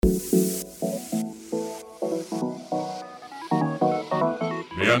Meandering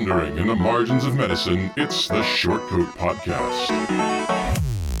in the margins of medicine, it's the Shortcoat Podcast.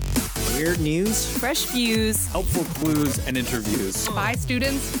 Weird news, fresh views, helpful clues, and interviews. By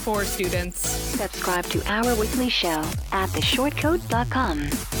students, for students. Subscribe to our weekly show at theshortcoat.com.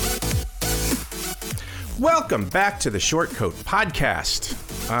 Welcome back to the Shortcoat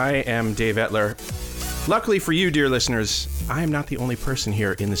Podcast. I am Dave Etler. Luckily for you, dear listeners, I am not the only person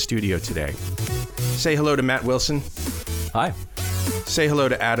here in the studio today. Say hello to Matt Wilson. Hi. Say hello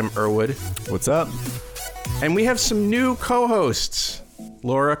to Adam Irwood. What's up? And we have some new co-hosts.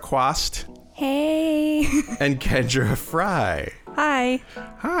 Laura Quast. Hey. And Kendra Fry. Hi.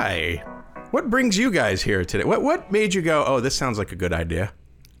 Hi. What brings you guys here today? What made you go, oh, this sounds like a good idea?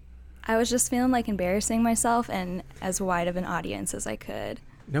 I was just feeling like embarrassing myself and as wide of an audience as I could.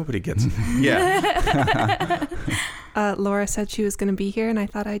 Nobody gets it. Yeah. Laura said she was going to be here, and I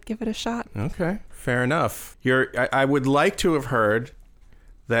thought I'd give it a shot. Okay, fair enough. I would like to have heard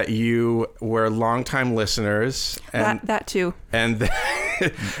that you were longtime listeners. And that too. And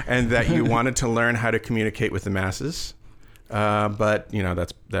and that you wanted to learn how to communicate with the masses. But,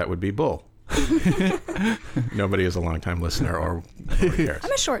 that would be bull. Nobody is a long-time listener or cares.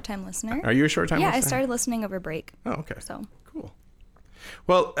 I'm a short-time listener. Are you a short-time listener? Yeah, I started listening over break. Oh, okay. So cool.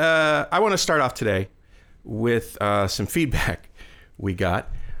 Well, I want to start off today with some feedback we got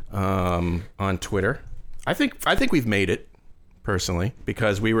on Twitter. I think we've made it, personally,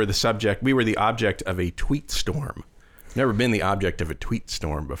 because we were the object of a tweet storm. Never been the object of a tweet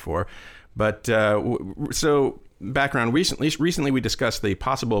storm before. But so background, recently we discussed the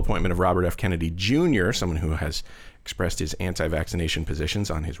possible appointment of Robert F. Kennedy Jr., someone who has expressed his anti-vaccination positions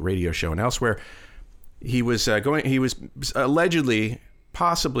on his radio show and elsewhere. He was allegedly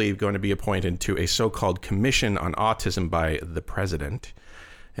possibly going to be appointed to a so-called Commission on Autism by the President.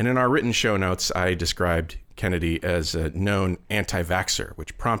 And in our written show notes, I described Kennedy as a known anti-vaxxer,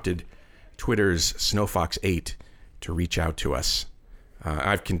 which prompted Twitter's SnowFox8 to reach out to us.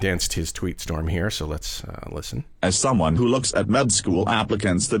 I've condensed his tweet storm here, so let's listen. As someone who looks at med school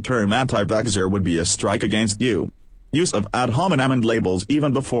applicants, the term anti-vaxxer would be a strike against you. Use of ad hominem and labels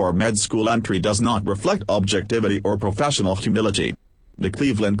even before med school entry does not reflect objectivity or professional humility. The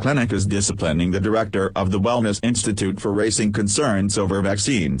Cleveland Clinic is disciplining the director of the Wellness Institute for raising concerns over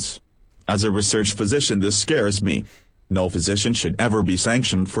vaccines. As a research physician, this scares me. No physician should ever be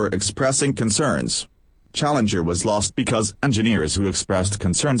sanctioned for expressing concerns. Challenger was lost because engineers who expressed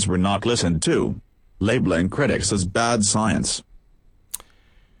concerns were not listened to. Labeling critics as bad science.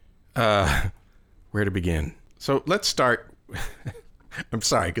 Where to begin? So let's start. I'm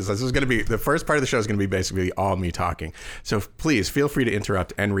sorry, because this is going to be, the first part of the show is going to be basically all me talking. So please feel free to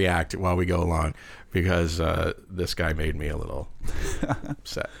interrupt and react while we go along, because this guy made me a little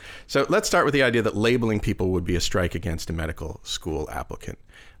upset. So let's start with the idea that labeling people would be a strike against a medical school applicant.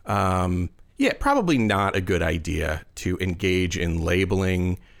 Yeah, probably not a good idea to engage in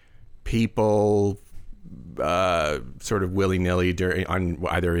labeling people sort of willy-nilly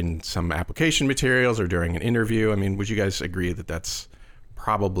either in some application materials or during an interview. I mean, would you guys agree that that's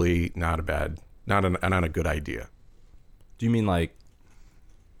probably not a good idea? Do you mean like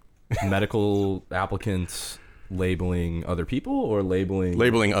medical applicants labeling other people, or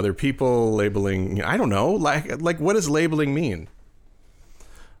labeling other people, I don't know, like what does labeling mean?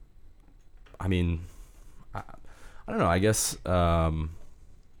 I mean, I don't know. I guess I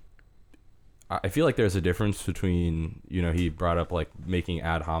feel like there's a difference between, he brought up like making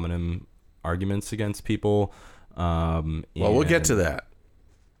ad hominem arguments against people. Well, we'll get to that.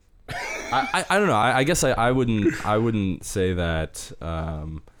 I don't know. I guess I wouldn't say that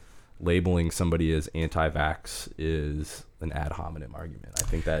labeling somebody as anti-vax is an ad hominem argument. I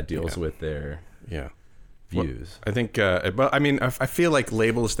think that deals with their views. Well, I think, I feel like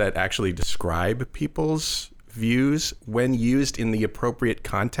labels that actually describe people's views when used in the appropriate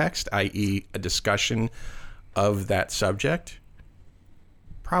context, i.e. a discussion of that subject,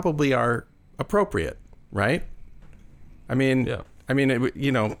 probably are appropriate, right? During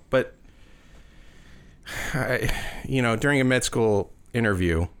a med school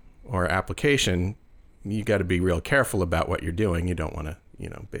interview or application, you got to be real careful about what you're doing. You don't want to,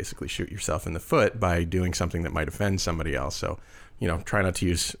 basically shoot yourself in the foot by doing something that might offend somebody else. So, try not to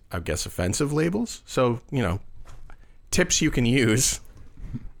use, I guess, offensive labels. So, tips you can use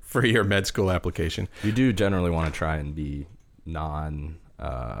for your med school application. You do generally want to try and be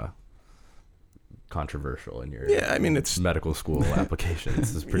controversial in your it's medical school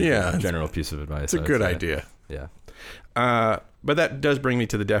applications. It's a pretty general piece of advice. It's a good idea. Yeah. But that does bring me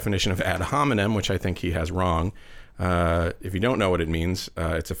to the definition of ad hominem, which I think he has wrong. If you don't know what it means,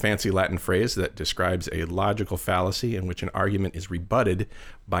 it's a fancy Latin phrase that describes a logical fallacy in which an argument is rebutted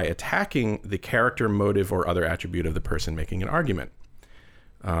by attacking the character, motive, or other attribute of the person making an argument,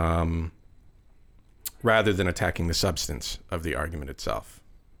 rather than attacking the substance of the argument itself.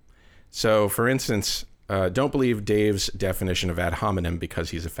 So, for instance, don't believe Dave's definition of ad hominem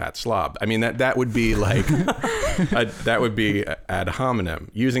because he's a fat slob. I mean, that would be like, that would be ad hominem.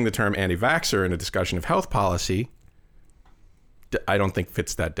 Using the term anti-vaxxer in a discussion of health policy, I don't think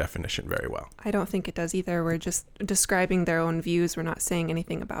fits that definition very well. I don't think it does either. We're just describing their own views. We're not saying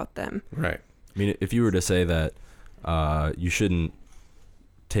anything about them. Right. I mean, if you were to say that you shouldn't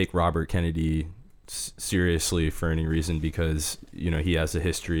take Robert Kennedy seriously for any reason because, he has a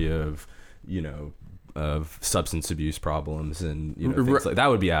history of, of substance abuse problems and, things like that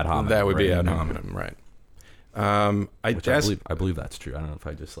would be ad hominem. That would be ad hominem, right. I believe that's true. I don't know if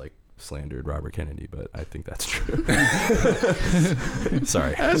I just slandered Robert Kennedy, but I think that's true.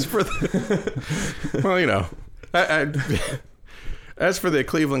 Sorry. As for as for the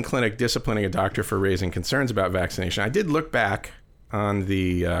Cleveland Clinic disciplining a doctor for raising concerns about vaccination, I did look back on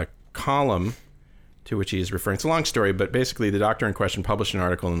the column to which he is referring. It's a long story, but basically the doctor in question published an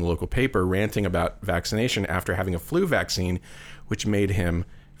article in the local paper ranting about vaccination after having a flu vaccine, which made him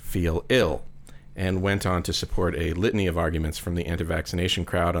feel ill, and went on to support a litany of arguments from the anti-vaccination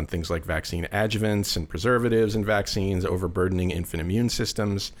crowd on things like vaccine adjuvants and preservatives in vaccines, overburdening infant immune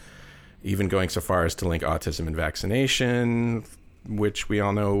systems, even going so far as to link autism and vaccination, which we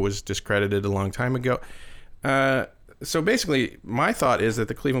all know was discredited a long time ago. So basically, my thought is that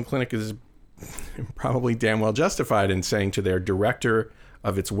the Cleveland Clinic is probably damn well justified in saying to their director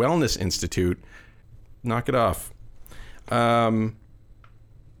of its wellness institute, knock it off.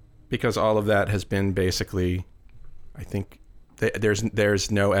 Because all of that has been basically, I think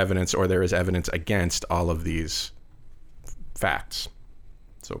there's no evidence, or there is evidence against all of these facts,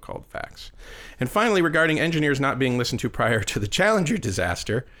 so-called facts. And finally, regarding engineers not being listened to prior to the Challenger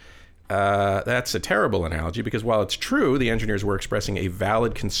disaster, that's a terrible analogy because while it's true, the engineers were expressing a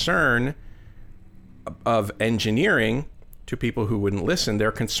valid concern of engineering to people who wouldn't listen,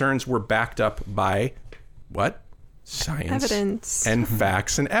 their concerns were backed up by what? Science, evidence, and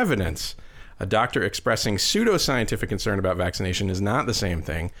facts and evidence. A doctor expressing pseudoscientific concern about vaccination is not the same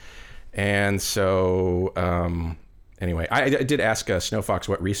thing. And so, anyway, I did ask Snowfox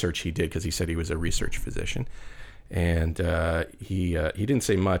what research he did because he said he was a research physician. And he didn't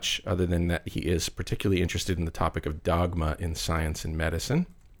say much other than that he is particularly interested in the topic of dogma in science and medicine.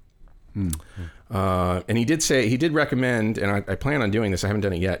 And he did recommend, and I plan on doing this, I haven't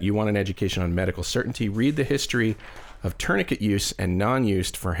done it yet, you want an education on medical certainty, read the history of tourniquet use and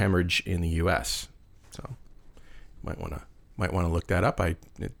non-use for hemorrhage in the U.S. So might want to look that up.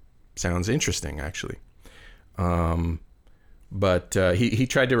 It sounds interesting, actually. But he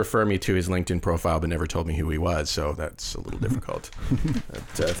tried to refer me to his LinkedIn profile, but never told me who he was, so that's a little difficult. But,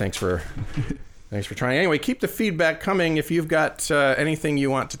 thanks for trying. Anyway, keep the feedback coming. If you've got anything you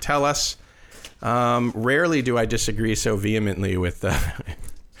want to tell us, rarely do I disagree so vehemently with our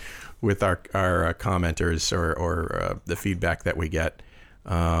commenters or the feedback that we get.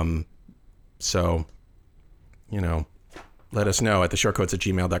 So, let us know at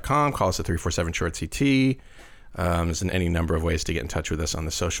theshortcoats@gmail.com. Call us at 347-SHORT-CT. There's any number of ways to get in touch with us on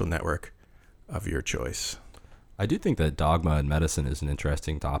the social network of your choice. I do think that dogma in medicine is an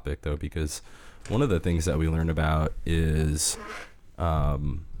interesting topic, though, because one of the things that we learn about is,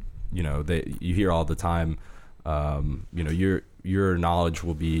 you hear all the time, your knowledge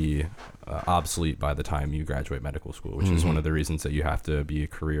will be obsolete by the time you graduate medical school, which is one of the reasons that you have to be a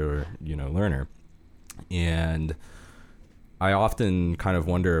career, learner. And I often kind of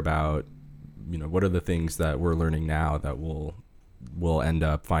wonder about, what are the things that we're learning now that we'll end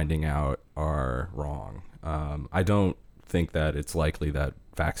up finding out are wrong. I don't think that it's likely that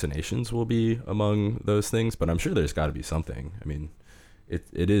vaccinations will be among those things, but I'm sure there's got to be something. I mean,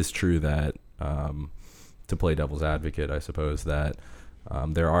 it is true that to play devil's advocate, I suppose that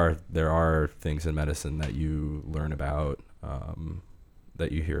there are things in medicine that you learn about,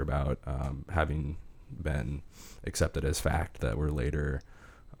 that you hear about having been accepted as fact that were later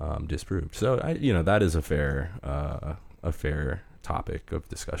disproved. So that is a fair topic of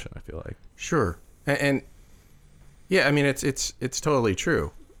discussion, I feel like. Sure. And yeah, I mean, it's totally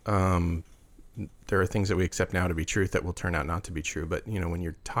true. There are things that we accept now to be truth that will turn out not to be true. But, when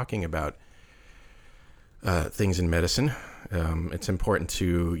you're talking about things in medicine, it's important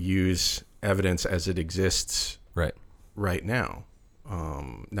to use evidence as it exists right now,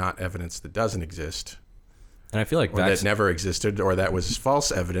 not evidence that doesn't exist. And I feel like that never existed, or that was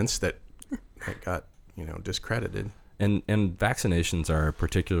false evidence that got discredited. And vaccinations are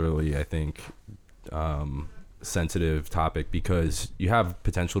particularly, I think, sensitive topic because you have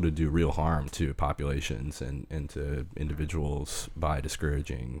potential to do real harm to populations and to individuals by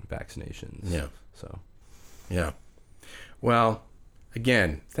discouraging vaccinations. Yeah. So. Yeah. Well,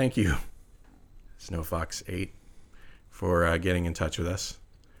 again, thank you, SnowFox8, for getting in touch with us.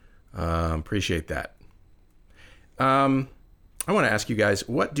 Appreciate that. I want to ask you guys,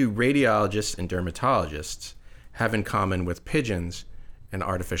 what do radiologists and dermatologists have in common with pigeons and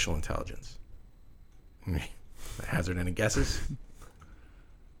artificial intelligence? Hazard any guesses?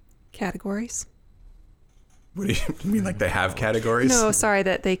 Categories. What do you mean, like they have categories? No, sorry,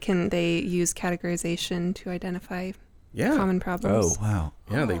 that they use categorization to identify common problems. Oh, wow.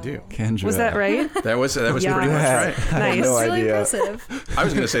 Yeah, they do. Kendra. Was that right? That was pretty much right. Nice. No It's really idea. impressive. I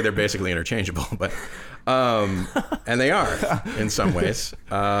was going to say they're basically interchangeable, but and they are in some ways.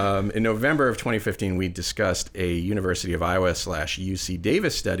 In November of 2015, we discussed a University of Iowa / UC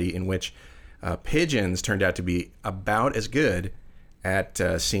Davis study in which pigeons turned out to be about as good at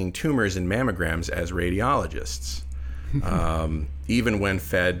seeing tumors in mammograms as radiologists, even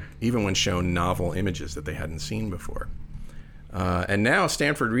when shown novel images that they hadn't seen before. And now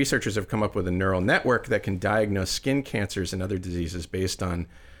Stanford researchers have come up with a neural network that can diagnose skin cancers and other diseases based on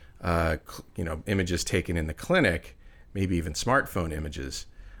images taken in the clinic, maybe even smartphone images,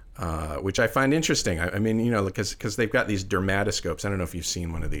 which I find interesting. I mean, because they've got these dermatoscopes. I don't know if you've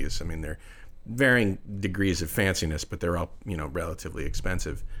seen one of these. I mean, they're varying degrees of fanciness, but they're all, relatively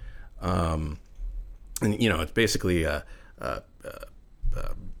expensive. And, it's basically a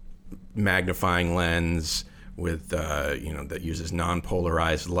magnifying lens with, that uses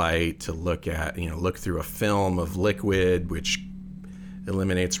non-polarized light to look through a film of liquid, which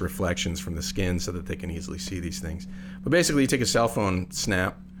eliminates reflections from the skin so that they can easily see these things. But basically you take a cell phone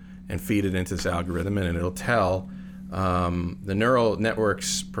snap and feed it into this algorithm and it'll tell. The neural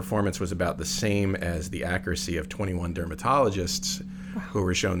network's performance was about the same as the accuracy of 21 dermatologists who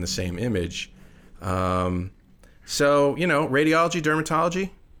were shown the same image. So, radiology,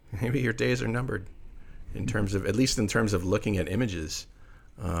 dermatology, maybe your days are numbered at least in terms of looking at images,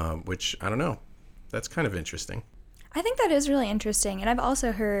 which I don't know. That's kind of interesting. I think that is really interesting. And I've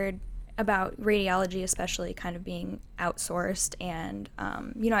also heard about radiology, especially kind of being outsourced. And,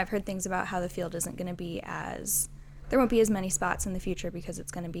 I've heard things about how the field isn't going to be there won't be as many spots in the future because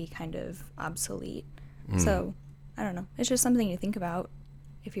it's going to be kind of obsolete. So, I don't know. It's just something to think about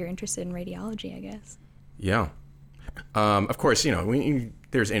if you're interested in radiology, I guess. Yeah. Of course,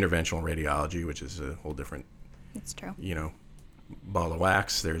 there's interventional radiology, which is a whole different, It's true. Ball of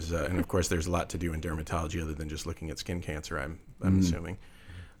wax. And of course, there's a lot to do in dermatology other than just looking at skin cancer, I'm assuming.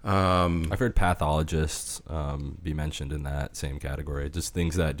 I've heard pathologists be mentioned in that same category. Just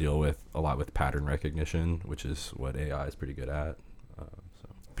things that deal a lot with pattern recognition, which is what AI is pretty good at.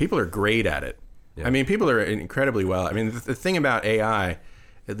 People are great at it. Yeah. I mean, people are incredibly well. I mean, the thing about AI,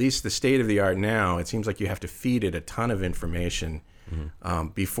 at least the state of the art now, it seems like you have to feed it a ton of information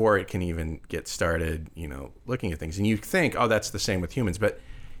before it can even get started, looking at things. And you think, oh, that's the same with humans. But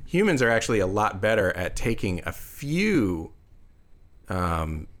humans are actually a lot better at taking a few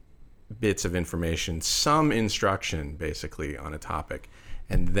bits of information, some instruction basically on a topic,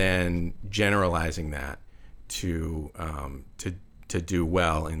 and then generalizing that to do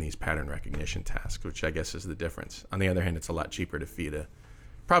well in these pattern recognition tasks, which I guess is the difference. On the other hand, it's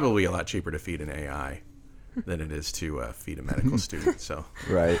probably a lot cheaper to feed an AI than it is to feed a medical student. So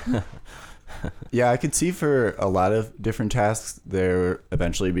right. Yeah, I could see for a lot of different tasks there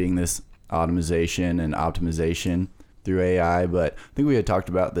eventually being this automation and optimization through AI, but I think we had talked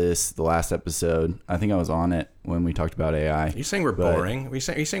about this the last episode. I think I was on it when we talked about AI. Are you saying we're boring? Are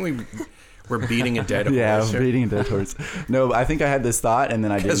you saying we're beating a dead horse? Yeah, we're beating a dead horse. No, I think I had this thought and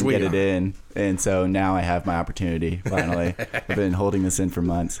then I didn't get it in, and so now I have my opportunity finally. I've been holding this in for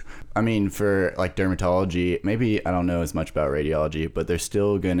months. I mean, for like dermatology, maybe I don't know as much about radiology, but there's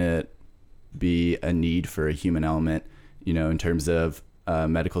still gonna be a need for a human element, in terms of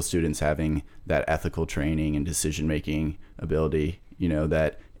medical students having that ethical training and decision-making ability,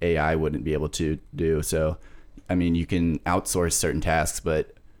 that AI wouldn't be able to do. So, I mean, you can outsource certain tasks,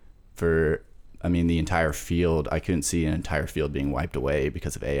 but the entire field, I couldn't see an entire field being wiped away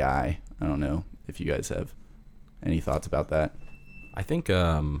because of AI. I don't know if you guys have any thoughts about that. I think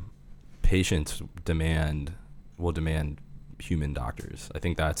patients will demand human doctors. I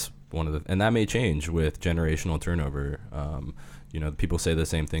think that's and that may change with generational turnover. People say the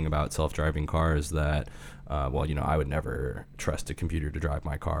same thing about self-driving cars that, I would never trust a computer to drive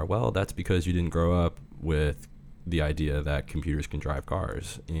my car. Well, that's because you didn't grow up with the idea that computers can drive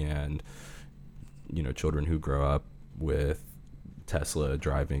cars. And, children who grow up with Tesla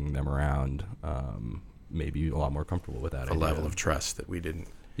driving them around may be a lot more comfortable with that. A level of trust that we didn't.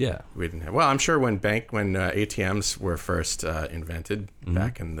 Yeah, we didn't have. Well, I'm sure when ATMs were first invented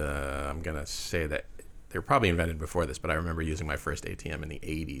back in I'm gonna say that they were probably invented before this, but I remember using my first ATM in the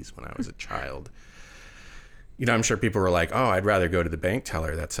 80s when I was a child. I'm sure people were like, "Oh, I'd rather go to the bank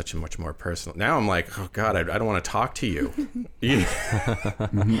teller. That's such a much more personal." Now I'm like, "Oh God, I don't want to talk to you."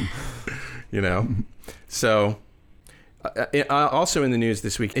 So. Also in the news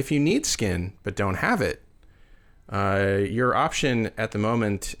this week, if you need skin but don't have it, your option at the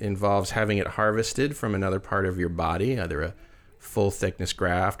moment involves having it harvested from another part of your body, either a full thickness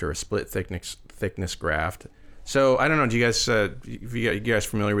graft or a split thickness graft. So I don't know. Do you guys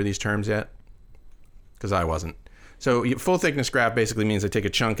familiar with these terms yet? Because I wasn't. So full thickness graft basically means they take a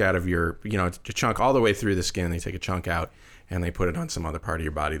chunk out of your, a chunk all the way through the skin. They take a chunk out and they put it on some other part of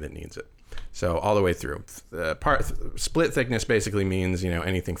your body that needs it. So all the way through. Split thickness basically means,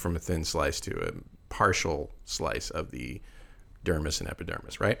 anything from a thin slice to a partial slice of the dermis and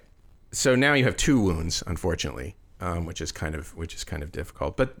epidermis, right? So now you have two wounds, unfortunately, which is kind of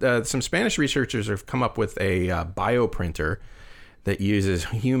difficult. But some Spanish researchers have come up with a bioprinter that uses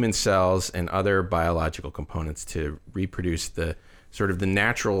human cells and other biological components to reproduce the sort of the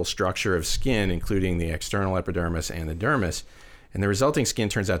natural structure of skin, including the external epidermis and the dermis. And the resulting skin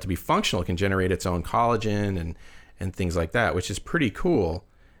turns out to be functional. It can generate its own collagen and things like that, which is pretty cool.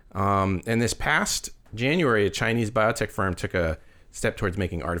 And this past January, a Chinese biotech firm took a step towards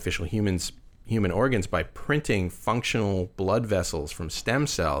making artificial human organs by printing functional blood vessels from stem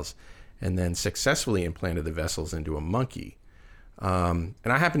cells and then successfully implanted the vessels into a monkey. And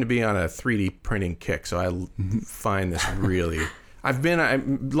I happen to be on a 3D printing kick, so I find this really... I've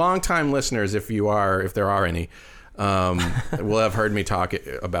been long-time listeners, if there are any, will have heard me talk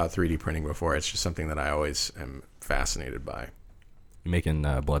about 3D printing before. It's just something that I always am fascinated by. You making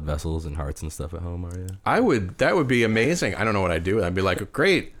blood vessels and hearts and stuff at home, are you? That would be amazing. I don't know what I'd do. I'd be like,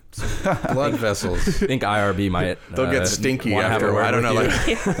 great, blood vessels. I think IRB might. They'll get stinky after. I don't know. I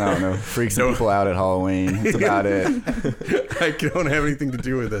don't know. Freak some people out at Halloween. That's about it. I don't have anything to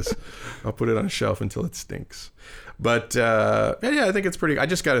do with this. I'll put it on a shelf until it stinks. But I think it's pretty. I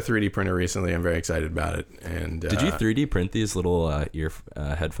just got a 3D printer recently. I'm very excited about it. And did you 3D print these little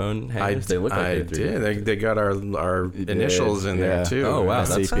headphone hangers? They look like I did. They got our initials in there too. Oh wow,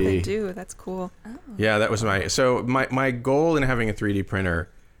 that's what they do. That's cool. Oh. Yeah, that was my goal in having a 3D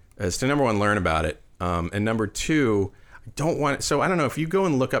printer is to number one learn about it, and number two, I don't want. So I don't know if you go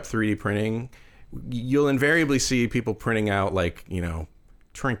and look up 3D printing, you'll invariably see people printing out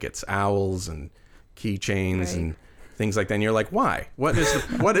trinkets, owls, and keychains and things like that, and you're like, why? What is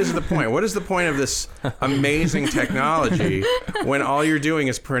the point? What is the point of this amazing technology when all you're doing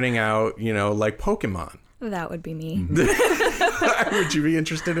is printing out, like Pokemon? That would be me. Would you be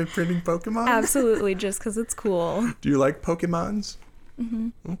interested in printing Pokemon? Absolutely, just because it's cool. Do you like Pokemons?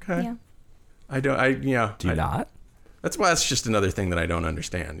 Mm-hmm. Okay. Yeah. Do you not? That's just another thing that I don't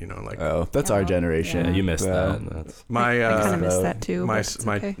understand, that's our generation. Yeah, you missed that. I kind of missed that too. My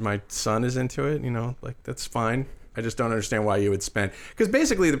son is into it, that's fine. I just don't understand why you would spend, because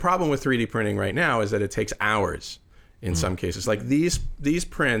basically the problem with 3D printing right now is that it takes hours in some cases. Like these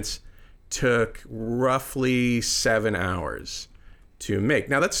prints took roughly 7 hours to make.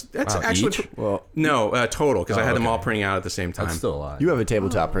 Now that's actually each? Total, because I had them all printing out at the same time. That's still a lot. You have a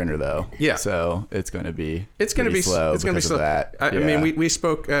tabletop printer though, yeah. So it's going to be slow. It's going to be slow. That. I mean, we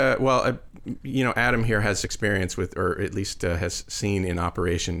spoke. Adam here has experience with, or at least has seen in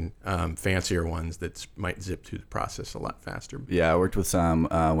operation, fancier ones that might zip through the process a lot faster. Yeah, I worked with some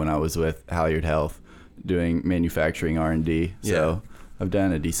when I was with Halyard Health doing manufacturing R&D. So I've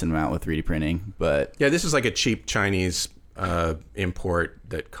done a decent amount with 3D printing, but yeah, this is like a cheap Chinese import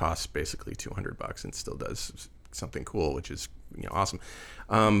that costs basically $200 and still does something cool, which is awesome.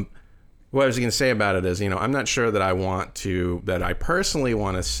 What I was going to say about it is, I'm not sure that I personally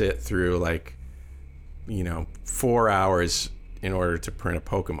want to sit through 4 hours in order to print a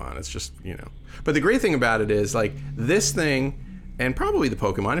Pokemon. It's just, But the great thing about it is this thing, and probably the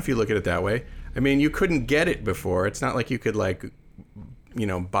Pokemon, if you look at it that way, I mean, you couldn't get it before. It's not like you could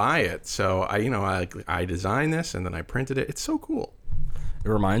buy it. So I designed this and then I printed it. It's so cool. It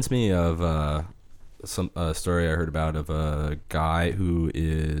reminds me of a story I heard about of a guy who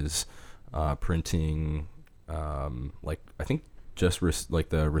is printing I think just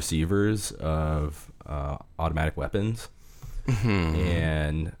the receivers of automatic weapons. Mm-hmm.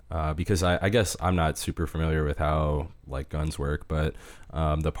 And because I guess I'm not super familiar with how guns work, but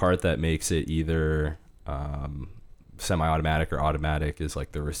the part that makes it either semi-automatic or automatic is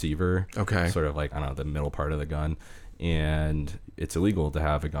like the receiver. Okay. Sort of like, I don't know, the middle part of the gun. And it's illegal to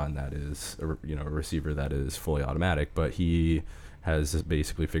have a gun that is, a receiver that is fully automatic. But he has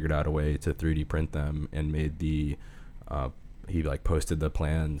basically figured out a way to 3D print them and made the, he like posted the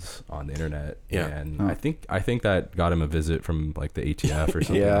plans on the internet. Yeah. And I think that got him a visit from like the ATF or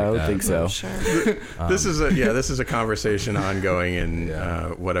something. Yeah, like I would that. think so. Sure. This is a conversation ongoing in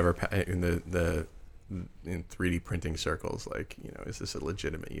whatever in 3D printing circles. Like, is this a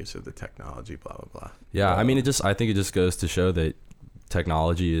legitimate use of the technology? Blah blah blah. Yeah, I mean, I think it just goes to show that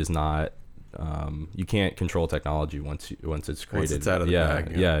technology is not. You can't control technology once it's created. Once it's out of the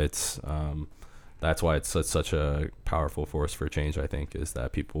bag. Yeah, it's. That's why it's such a powerful force for change. I think is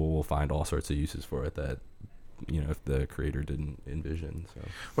that people will find all sorts of uses for it that, if the creator didn't envision.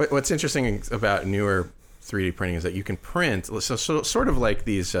 So what's interesting about newer 3D printing is that you can print. So sort of like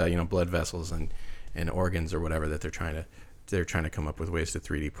these, blood vessels and organs or whatever that they're trying to come up with ways to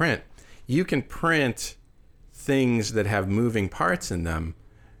 3D print. You can print things that have moving parts in them,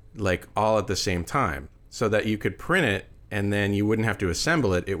 like all at the same time, so that you could print it and then you wouldn't have to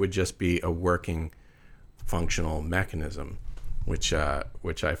assemble it. It would just be a working, functional mechanism, which I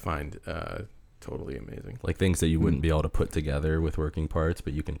find totally amazing. Like things that you wouldn't be able to put together with working parts,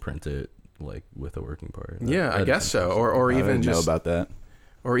 but you can print it like with a working part. I guess so. Or even I just know about that.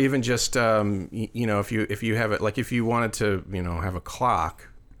 Or even just if you have it, like if you wanted to have a clock,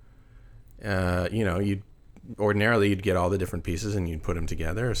 you'd get all the different pieces and you'd put them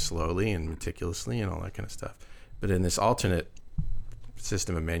together slowly and meticulously and all that kind of stuff. But in this alternate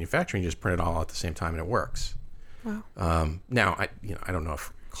system of manufacturing, you just print it all at the same time and it works. Wow. Now I don't know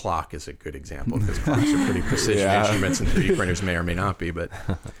if clock is a good example because clocks are pretty precision instruments and 3D printers may or may not be, but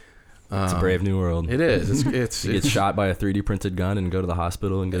it's a brave new world. It is. It's you get shot by a 3D printed gun and go to the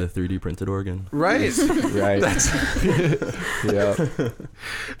hospital and get a 3D printed organ. Right. Right. Yeah.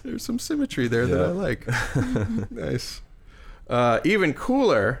 There's some symmetry there that I like. Nice. Even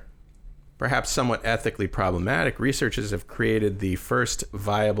cooler, perhaps somewhat ethically problematic, researchers have created the first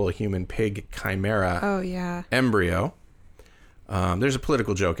viable human pig chimera embryo. There's a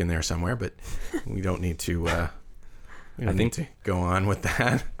political joke in there somewhere, but we don't need to... I think to go on with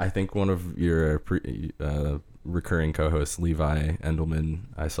that. I think one of your recurring co-hosts, Levi Endelman,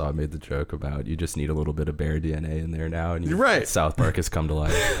 I saw made the joke about you just need a little bit of bear DNA in there now, and South Park has come to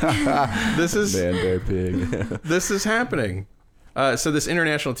life. This is bear pig. This is happening. So this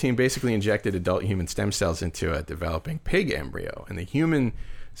international team basically injected adult human stem cells into a developing pig embryo, and the human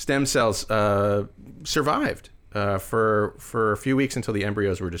stem cells survived for a few weeks until the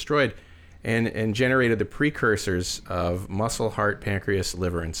embryos were destroyed. And generated the precursors of muscle, heart, pancreas,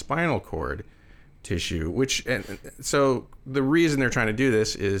 liver, and spinal cord tissue. So the reason they're trying to do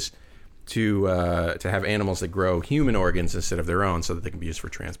this is to have animals that grow human organs instead of their own, so that they can be used for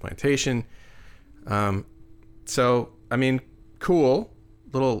transplantation. So I mean, cool.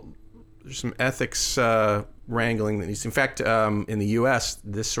 There's some ethics wrangling that needs. In fact, in the U.S.,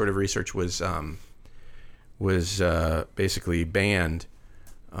 this sort of research was basically banned.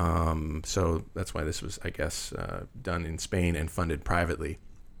 So that's why this was, I guess, done in Spain and funded privately.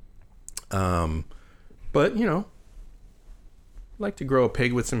 But, like to grow a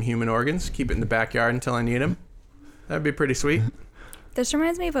pig with some human organs, keep it in the backyard until I need them. That'd be pretty sweet. This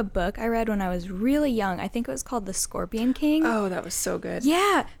reminds me of a book I read when I was really young. I think it was called The Scorpion King. Oh, that was so good.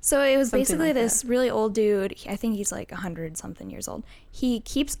 Yeah. So it was Something basically like this that. really old dude. I think he's like 100-something years old. He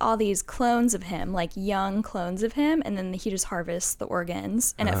keeps all these clones of him, like young clones of him, and then he just harvests the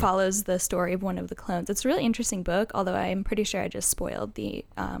organs, and it follows the story of one of the clones. It's a really interesting book, although I'm pretty sure I just spoiled the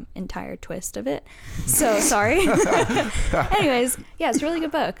entire twist of it. So sorry. Anyways, yeah, it's a really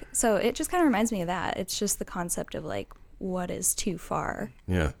good book. So it just kind of reminds me of that. It's just the concept of like, what is too far?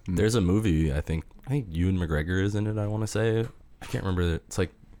 Yeah. There's a movie, I think Ewan McGregor is in it, I want to say. I can't remember. It's like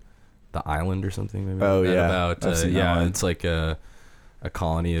The Island or something. Maybe. Oh, yeah. About, it's like a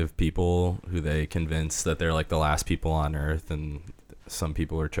colony of people who they convince that they're like the last people on Earth, and some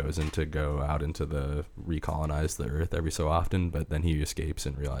people are chosen to go out into recolonize the Earth every so often, but then he escapes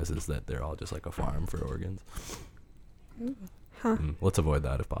and realizes that they're all just like a farm for organs. Huh. Let's avoid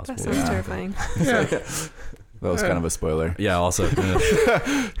that if possible. That sounds terrifying. That was kind of a spoiler. Yeah, also,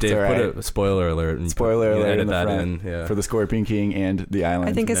 Dave, right. put a spoiler alert. And Spoiler alert edit in the that front in, for the Scorpion King and the island.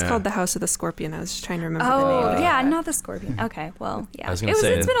 I think it's called The House of the Scorpion. I was just trying to remember the name. Oh, of it. yeah, not the Scorpion. Okay, well, yeah. I was gonna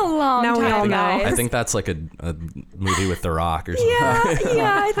say, it's been a long Now we all time, know. guys. I think that's like a movie with The Rock or something.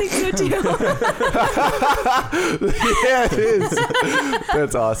 Yeah, I think so too. Yeah, it is.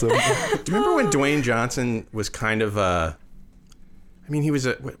 That's awesome. Do you remember when Dwayne Johnson was kind of I mean, he was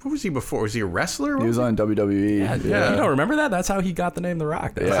what was he before? Was he a wrestler? He was on WWE. Yeah. You don't remember that? That's how he got the name The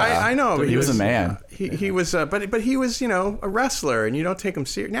Rock. Yeah. I know. But he was a man. He was, but he was, a wrestler, and you don't take him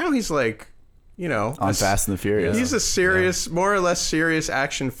serious. Now he's like, on Fast and the Furious. He's a serious, more or less serious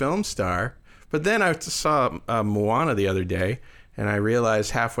action film star. But then I saw Moana the other day, and I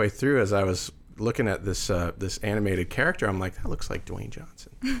realized halfway through, as I was looking at this animated character, I'm like, that looks like Dwayne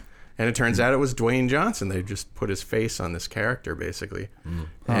Johnson. And it turns out it was Dwayne Johnson. They just put his face on this character, basically.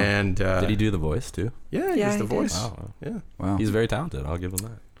 And did he do the voice too? Yeah, he was the voice. Wow. Yeah, wow. He's very talented. I'll give him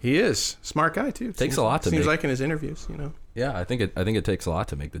that. He is smart guy too. Takes a lot to seems make. like in his interviews, Yeah, I think it takes a lot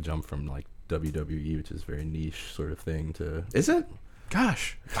to make the jump from like WWE, which is a very niche sort of thing, to. Is it?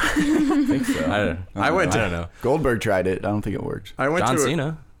 Gosh, I think so. I don't know. Goldberg tried it. I don't think it worked. I went John to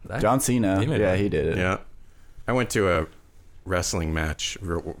Cena. John Cena. He did it. Yeah, I went to a wrestling match.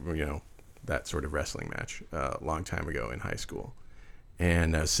 That sort of wrestling match a long time ago in high school,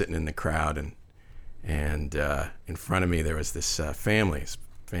 and I was sitting in the crowd, and in front of me there was this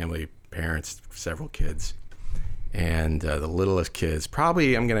family, parents, several kids, and the littlest kid's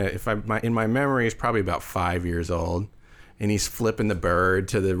probably in my memory is probably about 5 years old, and he's flipping the bird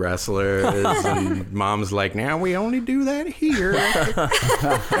to the wrestlers, and mom's like, "Now we only do that here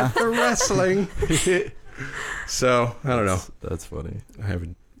at the wrestling." So I don't know. That's funny.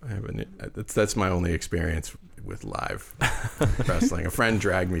 That's my only experience with live wrestling. A friend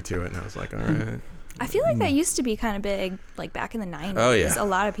dragged me to it, and I was like, all right. I feel like that used to be kind of big, like back in the 90s. Oh, yeah. A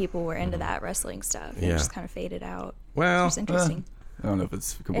lot of people were into that wrestling stuff. It just kind of faded out. Well, it's interesting. I don't know if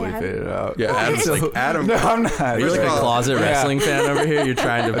it's completely faded out. Yeah, Adam. No, I'm not. Are you like a closet wrestling fan over here? You're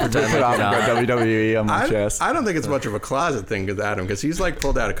trying to pretend like you're not. WWE on my chest. I don't think it's much of a closet thing with Adam, because he's like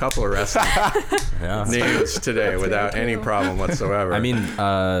pulled out a couple of wrestling names today without any problem whatsoever. I mean,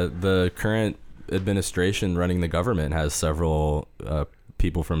 the current administration running the government has several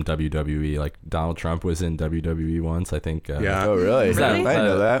people from WWE. Like Donald Trump was in WWE once, I think. Yeah. Oh, really? Really? I didn't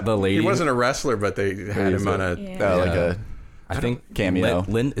know that. The lady. He wasn't a wrestler, but they had him on a I think cameo.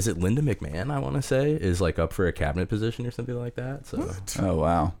 Is it Linda McMahon? I want to say is like up for a cabinet position or something like that. So. What? Oh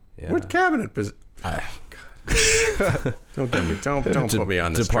wow. Yeah. What cabinet position? Don't put me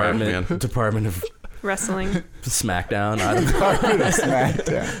on this track, man. Department of Wrestling. SmackDown.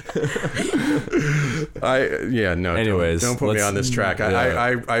 Anyways, don't put me on this track.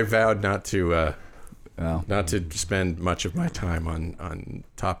 I vowed not to spend much of my time on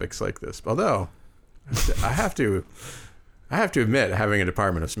topics like this. Although I have to admit, having a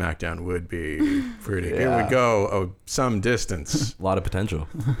department of SmackDown would be pretty. It would go some distance. A lot of potential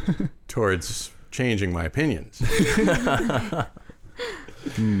towards changing my opinions.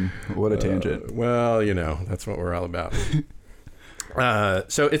 What a tangent. Well, that's what we're all about.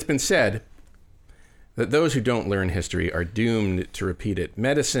 So it's been said that those who don't learn history are doomed to repeat it.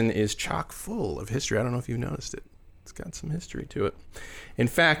 Medicine is chock full of history. I don't know if you've noticed it. It's got some history to it. In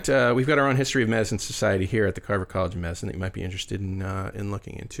fact, we've got our own History of Medicine Society here at the Carver College of Medicine that you might be interested in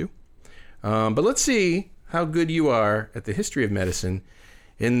looking into. But let's see how good you are at the history of medicine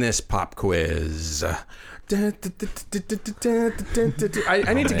in this pop quiz. I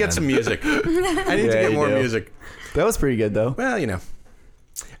need to get some music. I need to get more music. That was pretty good, though. Well,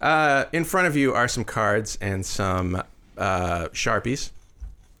 in front of you are some cards and some Sharpies.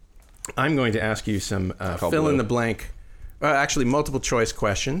 I'm going to ask you some fill-in-the-blank, actually multiple choice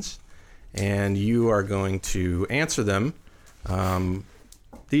questions, and you are going to answer them.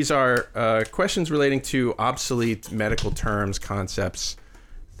 These are questions relating to obsolete medical terms, concepts,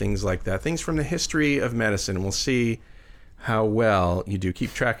 things like that, things from the history of medicine, and we'll see how well you do.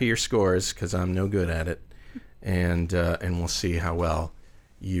 Keep track of your scores, because I'm no good at it, and we'll see how well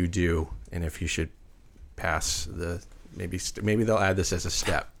you do, and if you should pass maybe they'll add this as a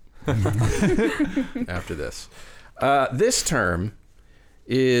step. After this. This term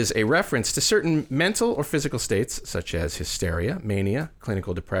is a reference to certain mental or physical states such as hysteria, mania,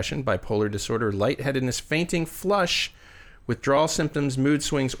 clinical depression, bipolar disorder, lightheadedness, fainting, flush, withdrawal symptoms, mood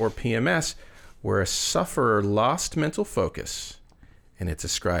swings, or PMS, where a sufferer lost mental focus, and it's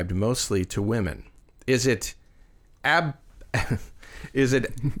ascribed mostly to women. Is it ablepsy?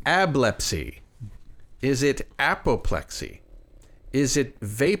 Is it apoplexy? Is it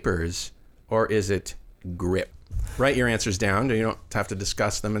vapors, or is it grip? Write your answers down. You don't have to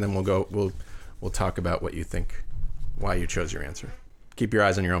discuss them, and then we'll talk about what you think, why you chose your answer. Keep your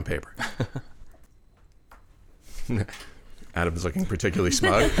eyes on your own paper. Adam's looking particularly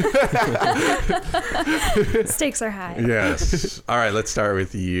smug. Stakes are high. Yes. All right, let's start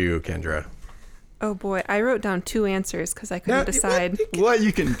with you, Kendra. Oh boy, I wrote down 2 answers because I couldn't decide. What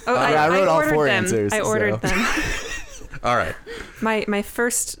you can? Oh, I wrote all 4 them. answers. I ordered them. All right. My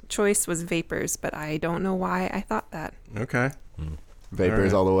first choice was vapors, but I don't know why I thought that. Okay.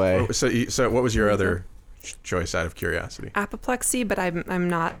 Vapors all the way. So what was your other choice out of curiosity? Apoplexy, but I'm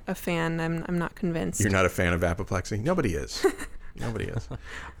not a fan. I'm not convinced. You're not a fan of apoplexy? Nobody is. Nobody is.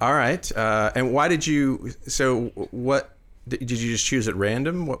 All right. And why did you? So what did you just choose at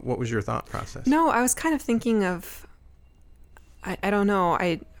random? What was your thought process? No, I was kind of thinking of. I don't know.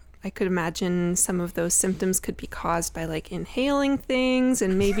 I could imagine some of those symptoms could be caused by like inhaling things,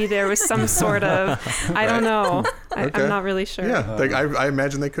 and maybe there was some sort of, I don't know. I'm not really sure. Yeah, I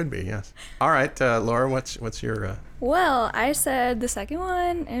imagine they could be, yes. All right, Laura, what's your... Well, I said the second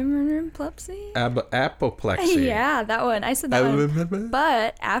one, epilepsy. Apoplexy. Yeah, that one. I said that one.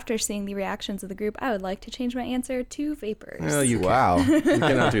 But after seeing the reactions of the group, I would like to change my answer to vapors. Well, Wow. You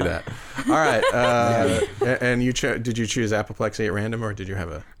cannot do that. All right. And did you choose apoplexy at random, or did you have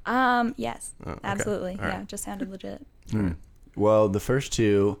a... Yes, okay. absolutely. All right. Yeah, just sounded legit. Well, the first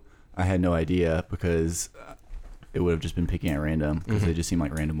two, I had no idea because it would have just been picking at random because they just seem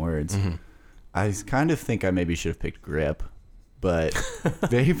like random words. I kind of think I maybe should have picked grip, but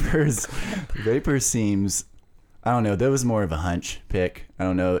vapors seems, I don't know, that was more of a hunch pick. I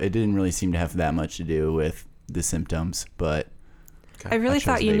don't know. It didn't really seem to have that much to do with the symptoms, but I really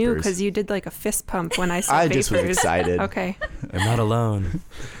thought you knew vapors. because you did like a fist pump when I said I vapors. just was excited. Okay. I'm not alone.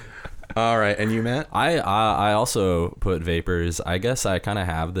 All right, and you, Matt? I also put vapors. I guess I kind of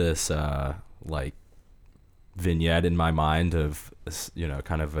have this like vignette in my mind of, you know,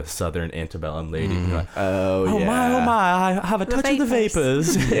 kind of a southern antebellum lady. Like, Oh yeah. my, I have a touch of the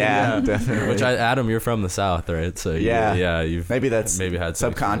vapors. Yeah, definitely. Which Adam, you're from the South, right? So you've maybe that's had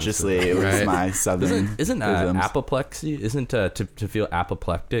subconsciously it was Right. my southern. Isn't isms. apoplexy? Isn't to feel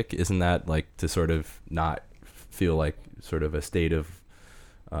apoplectic? Isn't that like to sort of not feel like sort of a state of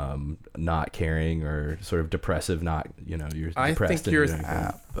not caring or sort of depressive? Not, you know, you're I depressed. think you're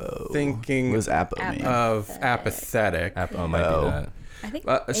thinking. What does apo mean? of apathetic. Might be that. I think.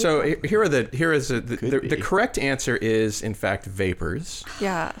 So here is the correct answer is in fact vapors.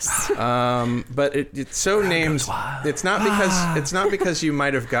 Yes. But it's so named. It's not because you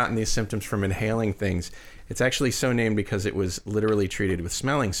might have gotten these symptoms from inhaling things. It's actually so named because it was literally treated with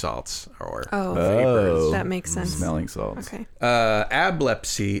smelling salts or vapors. That makes sense. Smelling salts. Okay.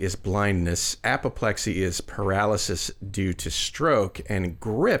 Ablepsy is blindness. Apoplexy is paralysis due to stroke, and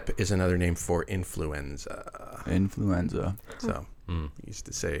grip is another name for influenza. Influenza. So used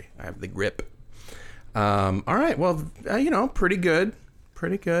to say I have the grip. All right. Well, pretty good.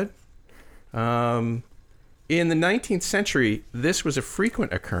 Pretty good. In the 19th century, this was a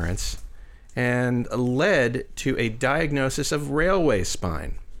frequent occurrence and led to a diagnosis of railway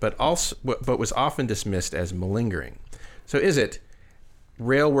spine, but was often dismissed as malingering. So is it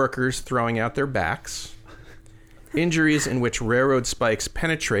rail workers throwing out their backs, injuries in which railroad spikes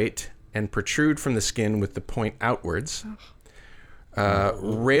penetrate and protrude from the skin with the point outwards,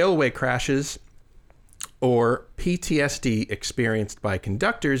 railway crashes, or PTSD experienced by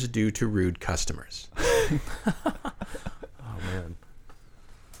conductors due to rude customers? Oh man.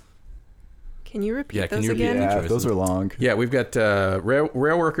 Can you repeat those can you repeat again? Yeah, those are long. Yeah, we've got rail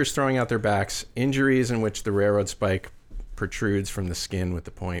workers throwing out their backs, injuries in which the railroad spike protrudes from the skin with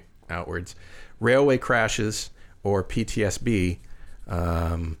the point outwards, railway crashes, or PTSD.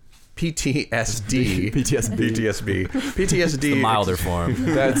 PTSD. It's the milder form.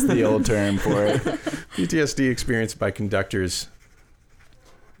 That's the old term for it. PTSD experienced by conductors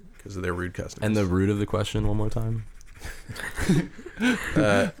because of their rude customers. And the root of the question one more time.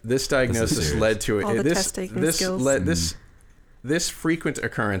 This diagnosis led to All the test-taking skills. This frequent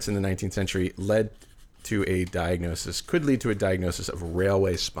occurrence in the 19th century could lead to a diagnosis of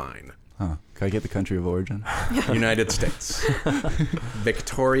railway spine. Huh. Can I get the country of origin? United States.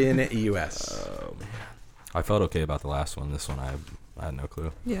 Victorian U.S. I felt okay about the last one. This one, I had no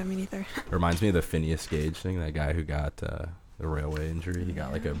clue. Yeah, me neither. It reminds me of the Phineas Gage thing. That guy who got the railway injury. He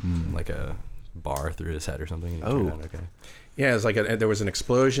got like a bar through his head or something. And he turned out okay. Yeah, it's like there was an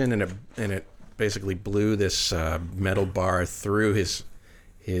explosion and it basically blew this metal bar through his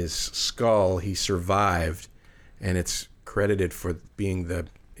skull. He survived, and it's credited for being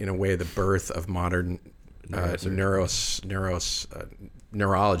in a way the birth of modern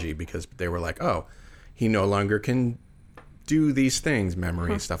neurology, because they were like, oh, he no longer can do these things,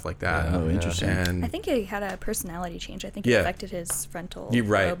 memory, stuff like that. Oh, interesting. And I think he had a personality change. I think it affected his frontal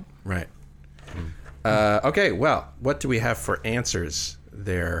lobe. Right. Okay, well, what do we have for answers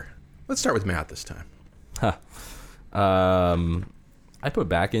there? Let's start with Matt this time. I put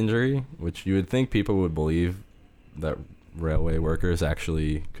back injury, which you would think people would believe that railway workers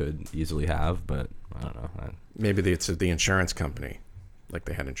actually could easily have, but I don't know. Maybe it's the insurance company, like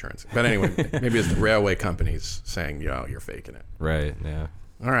they had insurance. But anyway, maybe it's the railway companies saying, "Yo, you're faking it." Right. Yeah.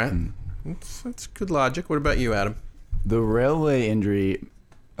 All right, that's good logic. What about you, Adam? The railway injury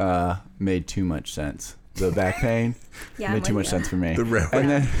made too much sense. The back pain made too much sense for me. The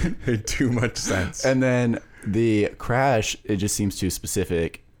railway made too much sense. And then the crash, it just seems too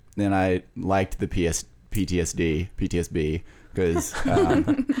specific. Then I liked the PTSD, because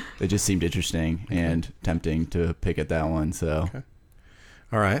it just seemed interesting and tempting to pick at that one. So,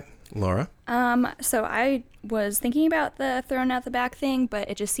 all right, Laura. So I was thinking about the thrown out the back thing, but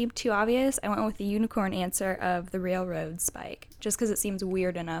it just seemed too obvious. I went with the unicorn answer of the railroad spike, just because it seems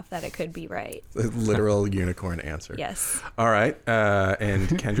weird enough that it could be right. The literal unicorn answer. Yes. All right, and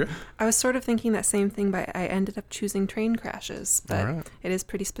Kendra? I was sort of thinking that same thing, but I ended up choosing train crashes. But it is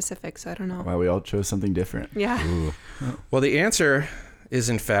pretty specific, so I don't know. Wow, we all chose something different. Yeah. Ooh. Well, the answer is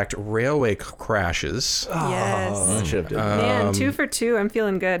in fact railway crashes. Yes. Should have done. Man, 2 for 2. I'm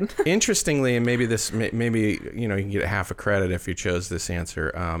feeling good. Interestingly, and maybe you can get half a credit if you chose this answer.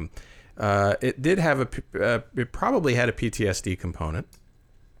 It did have it probably had a PTSD component,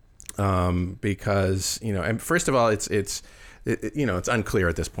 because and first of all, it's unclear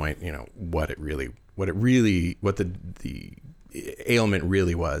at this point, what the ailment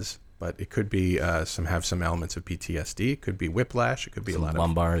really was. But it could be have some elements of PTSD. It could be whiplash. It could be a lot of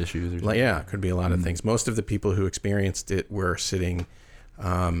lumbar issues. Or something. Yeah, it could be a lot of things. Most of the people who experienced it were sitting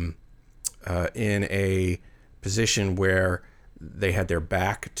in a position where they had their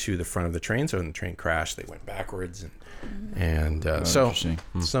back to the front of the train. So when the train crashed, they went backwards, and so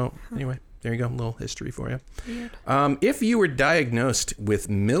anyway, there you go. A little history for you. If you were diagnosed with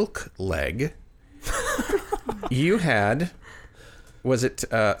milk leg, you had. Was it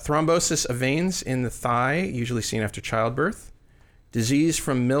thrombosis of veins in the thigh, usually seen after childbirth, disease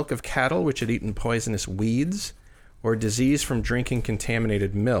from milk of cattle which had eaten poisonous weeds, or disease from drinking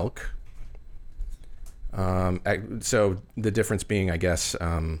contaminated milk? So the difference being, I guess,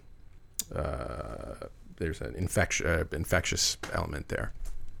 there's an infectious element there.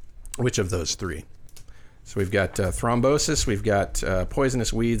 Which of those three? So we've got thrombosis, we've got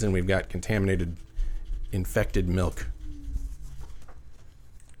poisonous weeds, and we've got contaminated infected milk.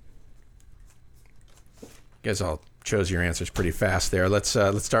 You guys all chose your answers pretty fast there. Let's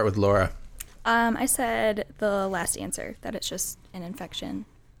start with Laura. I said the last answer, that it's just an infection.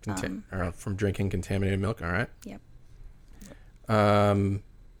 From drinking contaminated milk. All right. Yep.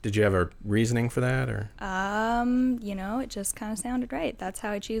 Did you have a reasoning for that, or? It just kind of sounded right. That's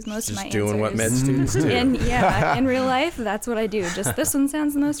how I choose most of my answers. Just doing what med students do. In real life, that's what I do. Just this one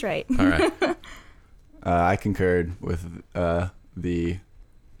sounds the most right. All right. I concurred with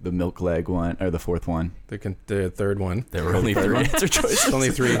the milk leg one, or the fourth one. The third one. There were only 3 answer choices.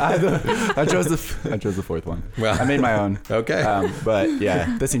 Only 3. I chose the fourth one. Well, I made my own. Okay. But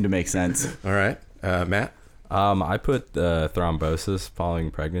yeah, that seemed to make sense. All right, Matt. I put thrombosis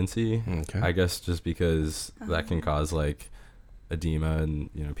following pregnancy. Okay. I guess just because that can cause like edema, and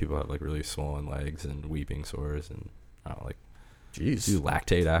people have like really swollen legs and weeping sores, and I don't know, Jeez. Do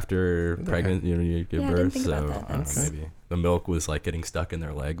lactate after pregnant, you give birth. I didn't think about that. I don't know, maybe the milk was like getting stuck in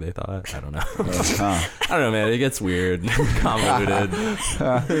their leg. They thought. I don't know. I don't know, man. It gets weird, convoluted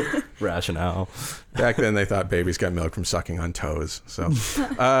rationale. Back then, they thought babies got milk from sucking on toes. So,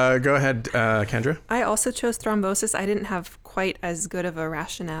 go ahead, Kendra. I also chose thrombosis. I didn't have quite as good of a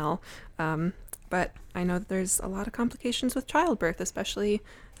rationale, but I know that there's a lot of complications with childbirth, especially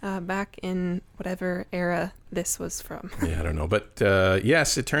back in whatever era this was from. Yeah, I don't know. But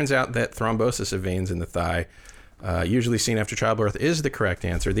yes, it turns out that thrombosis of veins in the thigh, usually seen after childbirth, is the correct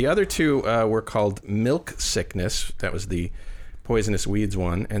answer. The other two were called milk sickness. That was the poisonous weeds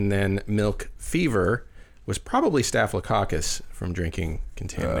one. And then milk fever was probably staphylococcus from drinking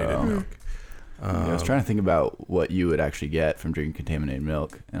contaminated milk. I was trying to think about what you would actually get from drinking contaminated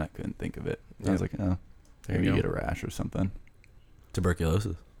milk, and I couldn't think of it. I was like, maybe you get a rash or something.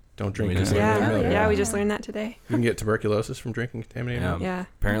 Tuberculosis. Don't drink contaminated milk. Yeah, we just learned that today. You can get tuberculosis from drinking contaminated milk? Yeah.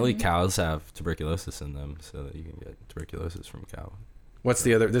 Apparently cows have tuberculosis in them, so that you can get tuberculosis from a cow. What's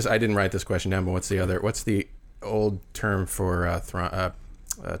the other? I didn't write this question down, but what's the old term for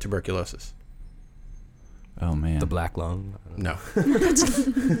tuberculosis? Oh, man. The black lung? No.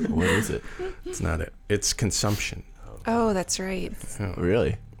 What is it? It's not it. It's consumption. Oh, that's right. Oh,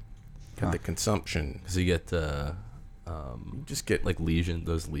 really? The consumption. Because you get... you just get like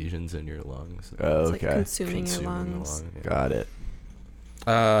those lesions in your lungs. Oh, it's like consuming your lungs. Yeah. Got it.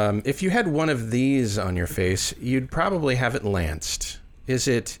 If you had one of these on your face, you'd probably have it lanced. Is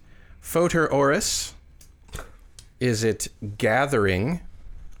it photer oris? Is it gathering?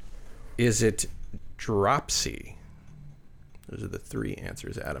 Is it dropsy? Those are the 3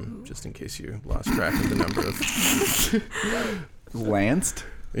 answers, Adam, just in case you lost track of the number of... Lanced?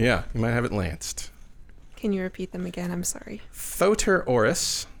 Yeah, you might have it lanced. Can you repeat them again? I'm sorry. Foeter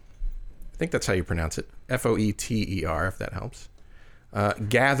oris. I think that's how you pronounce it. Foeter, if that helps.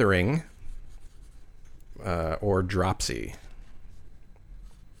 Gathering, or dropsy.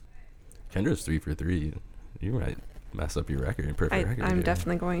 Kendra's 3 for 3. You might mess up your record. Perfect record. I'm here.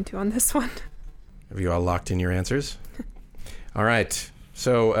 definitely going to on this one. Have you all locked in your answers? All right.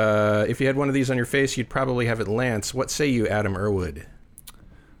 So if you had one of these on your face, you'd probably have it lance. What say you, Adam Irwood?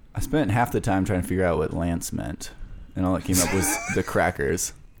 I spent half the time trying to figure out what Lance meant, and all that came up was the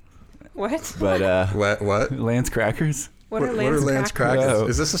crackers. What? But What? Lance crackers? What are Lance crackers? No.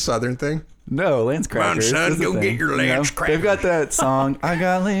 Is this a Southern thing? No, Lance crackers. Come on, son, This is a go thing. get your Lance crackers. They've got that song, I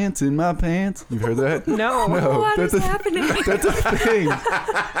got Lance in my pants. You've heard that? No. What is happening? That's a thing.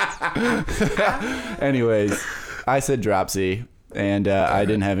 Anyways, I said dropsy, and I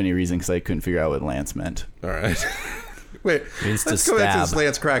didn't have any reason because I couldn't figure out what Lance meant. All right. Wait, Means let's to go back to stab. this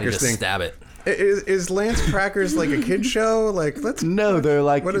Lance Crackers Just thing. Stab it. Is Lance Crackers like a kid show? Like, let's... No, they're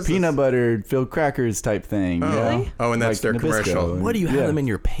like What is peanut this? butter filled crackers type thing. Oh. Yeah. Oh, and that's their Nabisco. commercial. What do you have Yeah. them in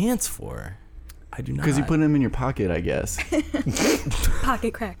your pants for? I do not. Because you put them in your pocket, I guess.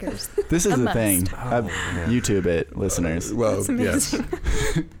 Pocket crackers. This is A the must. thing. YouTube it, listeners. Well, That's yes.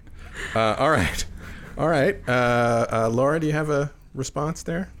 amazing. All right. Laura, do you have a response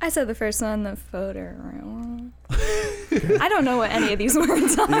there? I said the first one, the photo. I don't know what any of these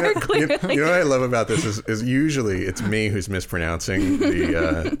words are, clearly. You know what I love about this is usually it's me who's mispronouncing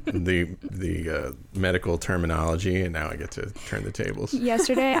the medical terminology, and now I get to turn the tables.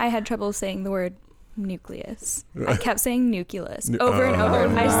 Yesterday, I had trouble saying the word nucleus. I kept saying nucleus over and over.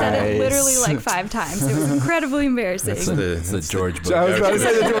 I said it literally like 5 times. It was incredibly embarrassing. That's It's the George Bush. I was about to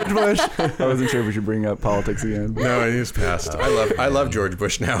say the George Bush. I wasn't sure if we should bring up politics again. No, he's passed. I love George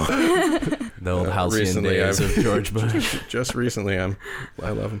Bush now. The old halcyon recently days I've- of George Bush. Just recently, I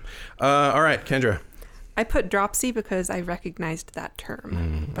love him. All right, Kendra. I put dropsy because I recognized that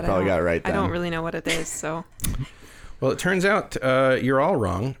term. But Probably got it right I don't then. really know what it is, so... Well, it turns out you're all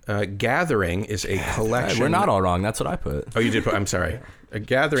wrong. Gathering is a collection. We're not all wrong. That's what I put. Oh, you did put. I'm sorry. A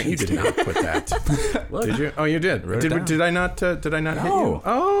gathering. You did not put that. Did you? Oh, you did. Wrote it down. Did I not? Did I not hit No. you?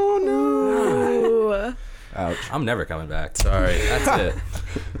 Oh no. Ouch. I'm never coming back. Sorry. That's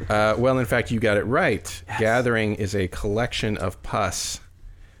it. Well, in fact, you got it right. Yes. Gathering is a collection of pus.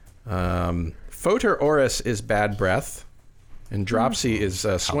 Foeter oris is bad breath, and dropsy is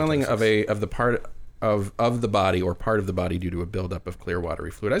swelling of the part of the body or part of the body due to a buildup of clear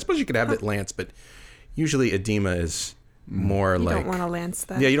watery fluid. I suppose you could have that lance, but usually edema is more You like... don't want to lance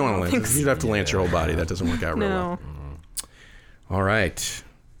that. Yeah, you don't want to think lance. so. You'd have to lance your whole body. That doesn't work out real well. No. All right.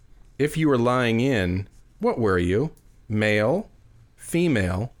 If you were lying in, what were you? Male,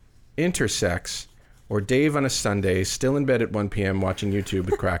 female, intersex, or Dave on a Sunday, still in bed at 1 p.m. watching YouTube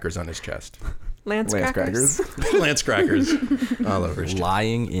with crackers on his chest? Lance crackers. Lance crackers all over his chest.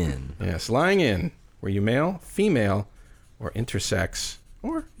 Lying in. Yes, lying in. Were you male, female, or intersex?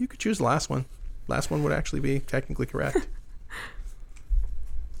 Or you could choose the last one. Last one would actually be technically correct.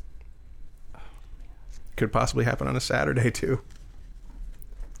 Could possibly happen on a Saturday, too.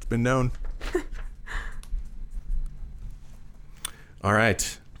 It's been known. All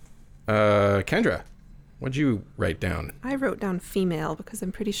right. Kendra, what'd you write down? I wrote down female because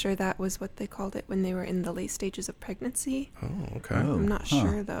I'm pretty sure that was what they called it when they were in the late stages of pregnancy. Oh, okay. I'm not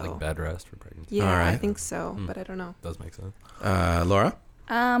sure, though. Like bed rest for pregnancy. Yeah, All right. I think so, but I don't know. Does make sense. Laura?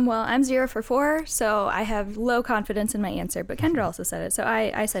 Well, I'm 0 for 4, so I have low confidence in my answer, but Kendra also said it. So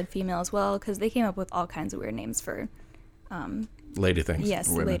I said female as well because they came up with all kinds of weird names for... Lady things. Yes,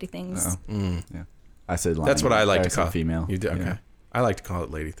 Women. lady things. Oh. Yeah. I said lying. That's what I like to said call female. You did, okay. Yeah. I like to call it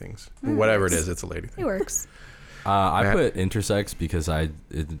lady things. Whatever it is, it's a lady It thing. works. I put intersex because I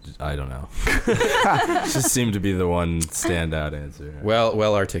don't know. It just seemed to be the one standout answer.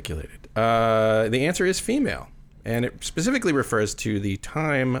 Well articulated. The answer is female, and it specifically refers to the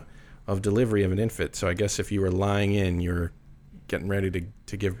time of delivery of an infant. So I guess if you were lying in, you're getting ready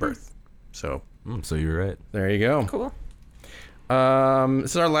to give birth. So So you were right. there you go. Cool.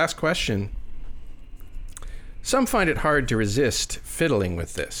 This is our last question. Some find it hard to resist fiddling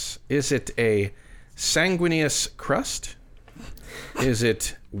with this. Is it a sanguineous crust? Is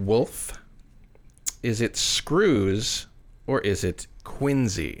it wolf? Is it screws? Or is it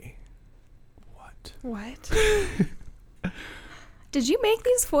quinsy? What? Did you make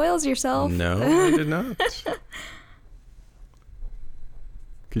these foils yourself? No, I did not.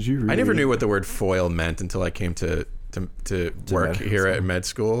 Could you I never knew what the word foil meant until I came to work medical here at med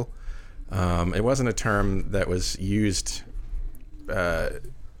school. It wasn't a term that was used.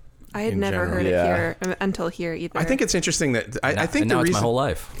 I had never heard it here until here either. I think it's interesting that I think now the it's reason my whole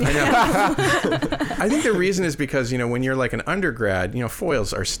life. I know. I think the reason is because when you're like an undergrad,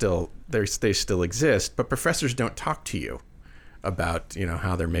 foils are still they still exist, but professors don't talk to you about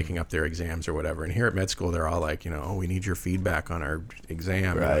how they're making up their exams or whatever. And here at med school, they're all like, oh, we need your feedback on our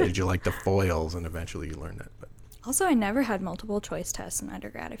exam. Right. Did you like the foils? And eventually you learn that. But Also, I never had multiple choice tests in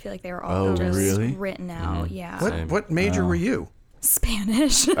undergrad. I feel like they were all just written out. Mm-hmm. Yeah. What major were you?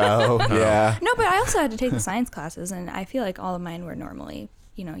 Spanish. Oh, yeah. No, but I also had to take the science classes, and I feel like all of mine were normally,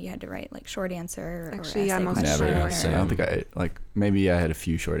 you had to write like short answer. Actually, or yeah, essay most question. Never. Sure. I don't think maybe I had a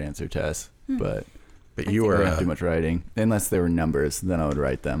few short answer tests, but you I were didn't do much writing unless they were numbers. Then I would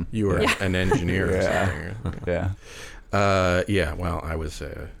write them. You were an engineer or Yeah. something. Yeah. Well, I was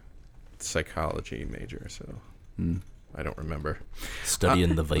a psychology major, so I don't remember.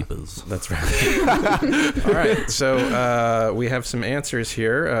 Studying the vapors. That's right. All right. So we have some answers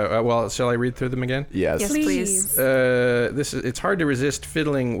here. Shall I read through them again? Yes. Yes, please. It's hard to resist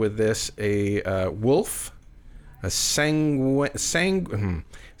fiddling with this. A wolf, a sanguineous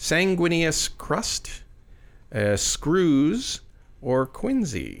crust, screws, or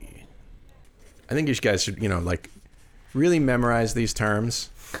quinsy. I think you guys should, really memorize these terms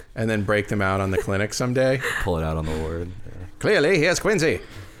and then break them out on the clinic someday. Pull it out on the word. Yeah. Clearly, here's Quincy.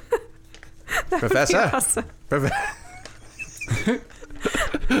 Professor. Awesome. I'm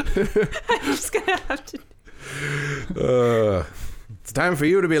just gonna have to. It's time for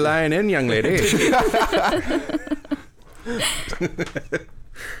you to be lying in, young lady.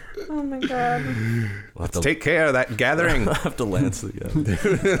 Oh my god. Let's take care of that gathering. I'll have to lance again.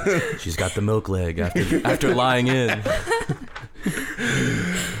 She's got the milk leg after lying in.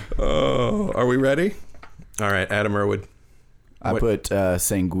 Oh, are we ready? All right, Adam Irwood. I put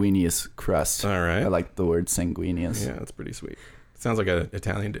sanguineous crust. All right. I like the word sanguineous. Yeah, that's pretty sweet. Sounds like an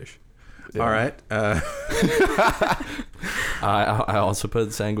Italian dish. Yeah. All right. I also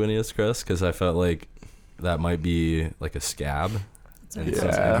put sanguineous crust because I felt like that might be like a scab. And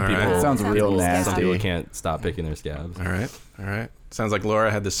Yeah. It sounds real Some nasty. Some people can't stop picking their scabs. All right. Sounds like Laura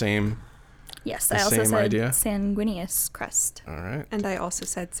had the same. Yes, The I also same said idea? sanguineous crust. All right. And I also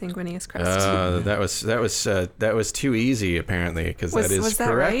said sanguineous crust. That was too easy apparently because that is was that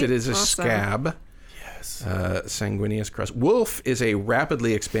correct. right? It is a Awesome. scab. Yes. Sanguineous crust. Wolf is a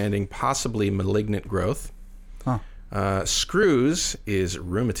rapidly expanding, possibly malignant growth. Huh. Screws is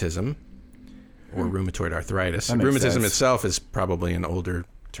rheumatism or rheumatoid arthritis. That makes Rheumatism sense. itself is probably an older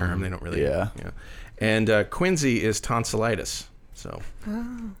term. They don't really. Yeah. And quinsy is tonsillitis. So.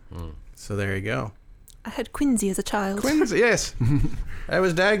 So there you go. I had quinsy as a child. Quinsy, yes. I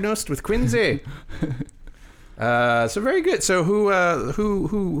was diagnosed with quinsy. So very good. So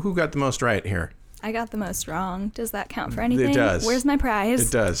who got the most right here? I got the most wrong. Does that count for anything? It does. Where's my prize?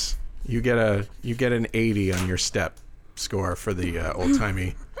 It does. You get an 80 on your step score for the old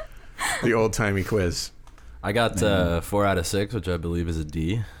timey quiz. I got 4 out of 6, which I believe is a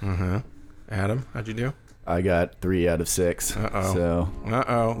D. Adam, how'd you do? I got 3 out of 6. Uh-oh. So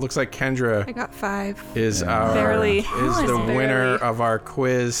Looks like Kendra I got 5. is Barely. the winner of our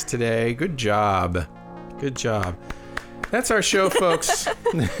quiz today. Good job. That's our show, folks.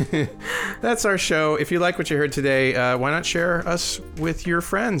 That's our show. If you like what you heard today, why not share us with your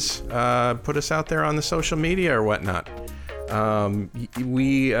friends? Put us out there on the social media or whatnot.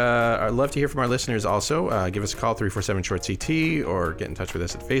 We love to hear from our listeners also. Give us a call, 347-SHORT-CT, or get in touch with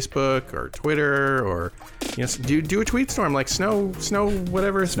us at Facebook or Twitter, or do a tweet storm like Snow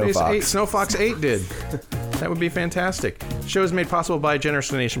whatever Space 8 Snow Fox 8 did. That would be fantastic. The show is made possible by a generous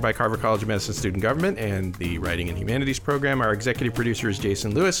donation by Carver College of Medicine Student Government and the Writing and Humanities program. Our executive producer is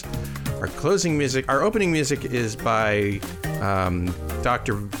Jason Lewis. Our opening music is by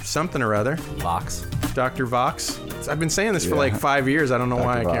Dr. Something or other. Vox. Dr. Vox. I've been saying this for like 5 years. I don't know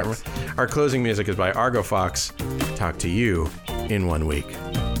why I can't remember. Our closing music is by Argo Fox. Talk to you in 1 week.